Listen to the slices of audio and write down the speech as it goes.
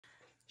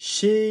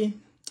She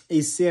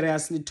is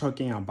seriously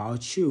talking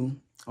about you,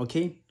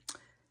 okay?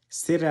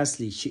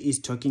 Seriously, she is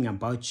talking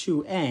about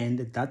you, and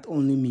that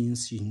only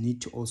means you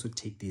need to also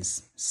take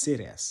this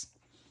serious.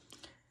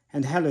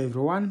 And hello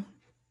everyone,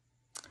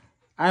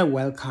 I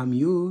welcome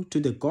you to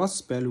the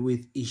Gospel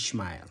with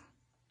Ishmael.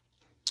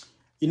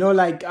 You know,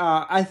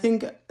 I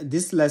think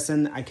this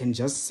lesson, I can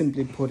just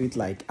simply put it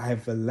like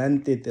I've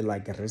learned it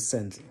like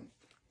recently,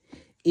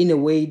 in a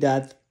way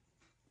that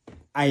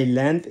I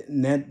learned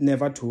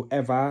never to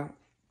ever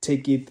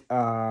take it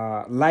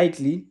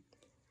lightly,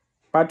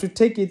 but to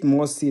take it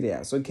more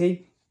serious,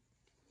 okay?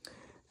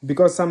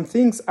 Because some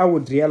things I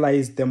would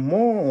realize, the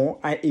more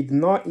I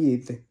ignore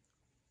it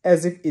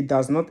as if it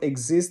does not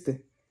exist,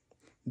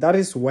 that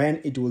is when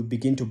it will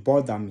begin to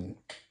bother me.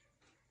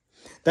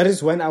 That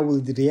is when I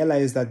will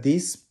realize that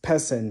this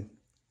person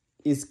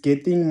is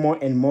getting more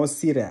and more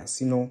serious,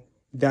 you know.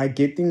 They are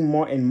getting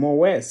more and more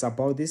worse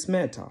about this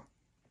matter.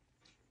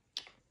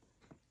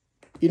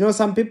 You know,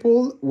 some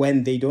people,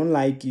 when they don't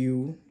like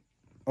you,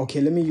 okay,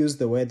 let me use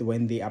the word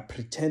when they are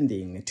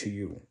pretending to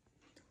you.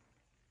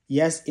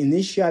 Yes,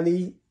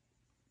 initially,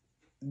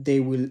 they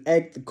will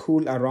act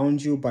cool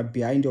around you, but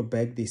behind your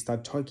back, they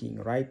start talking,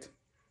 right?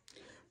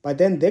 But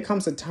then there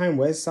comes a time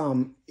where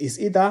some is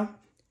either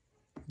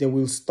they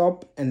will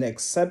stop and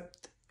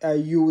accept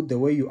you the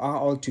way you are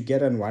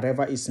altogether, and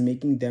whatever is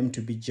making them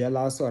to be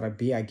jealous or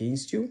be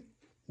against you,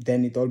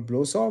 then it all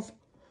blows off.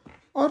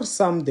 Or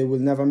some, they will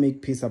never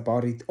make peace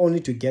about it, only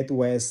to get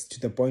worse, to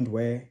the point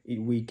where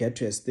we get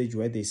to a stage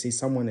where they say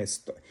someone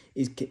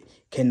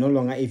can no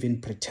longer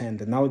even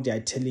pretend. Now they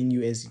are telling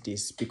you as it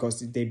is, because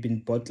they've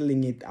been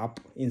bottling it up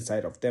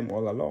inside of them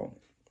all along.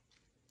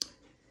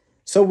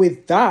 So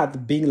with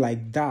that being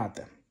like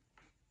that,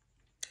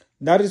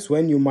 that is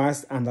when you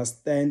must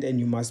understand and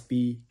you must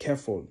be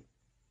careful.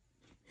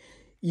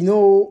 You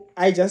know,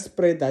 I just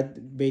pray that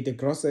may the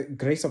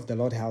grace of the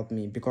Lord help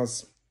me,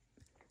 because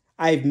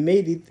I've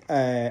made it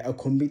a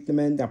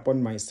commitment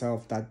upon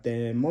myself that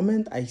the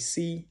moment I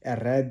see a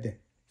red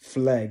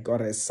flag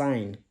or a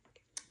sign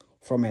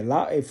from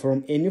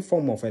any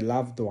form of a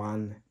loved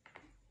one,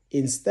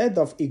 instead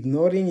of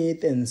ignoring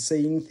it and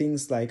saying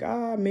things like,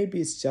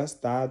 maybe it's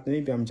just that,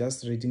 maybe I'm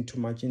just reading too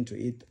much into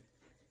it,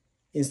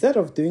 instead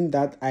of doing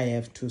that, I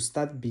have to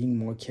start being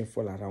more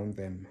careful around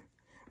them.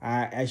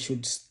 I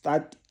should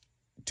start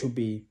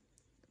to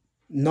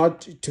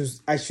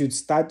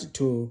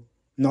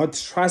not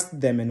trust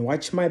them and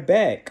watch my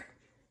back,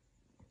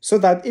 so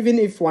that even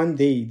if one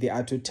day they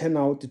are to turn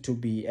out to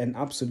be an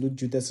absolute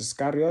Judas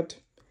Iscariot,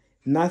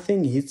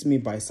 nothing hits me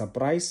by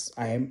surprise.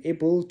 I am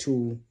able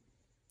to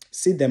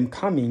see them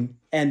coming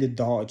and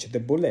dodge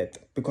the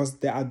bullet, because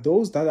there are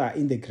those that are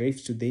in the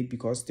grave today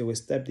because they were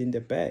stabbed in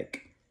the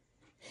back.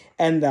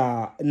 And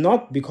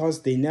not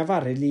because they never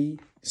really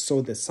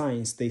saw the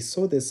signs. They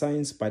saw the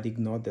signs but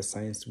ignored the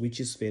signs, which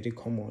is very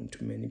common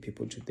to many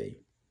people today.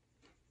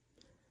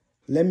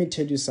 Let me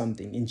tell you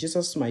something. In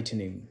Jesus' mighty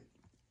name,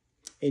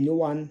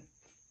 anyone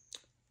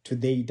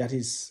today that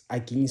is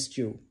against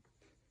you,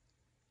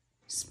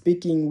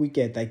 speaking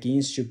wicked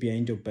against you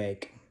behind your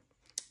back,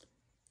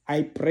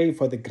 I pray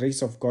for the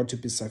grace of God to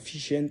be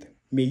sufficient.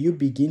 May you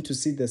begin to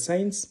see the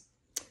signs.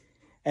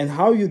 And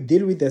how you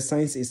deal with the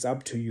signs is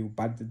up to you.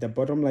 But the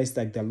bottom line is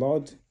that the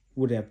Lord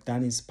would have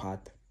done his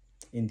part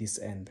in this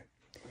end.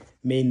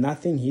 May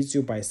nothing hit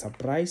you by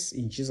surprise.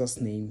 In Jesus'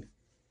 name,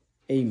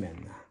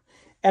 amen.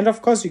 And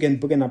of course, you can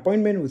book an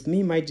appointment with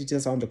me. My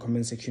details are in the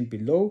comment section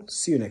below.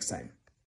 See you next time.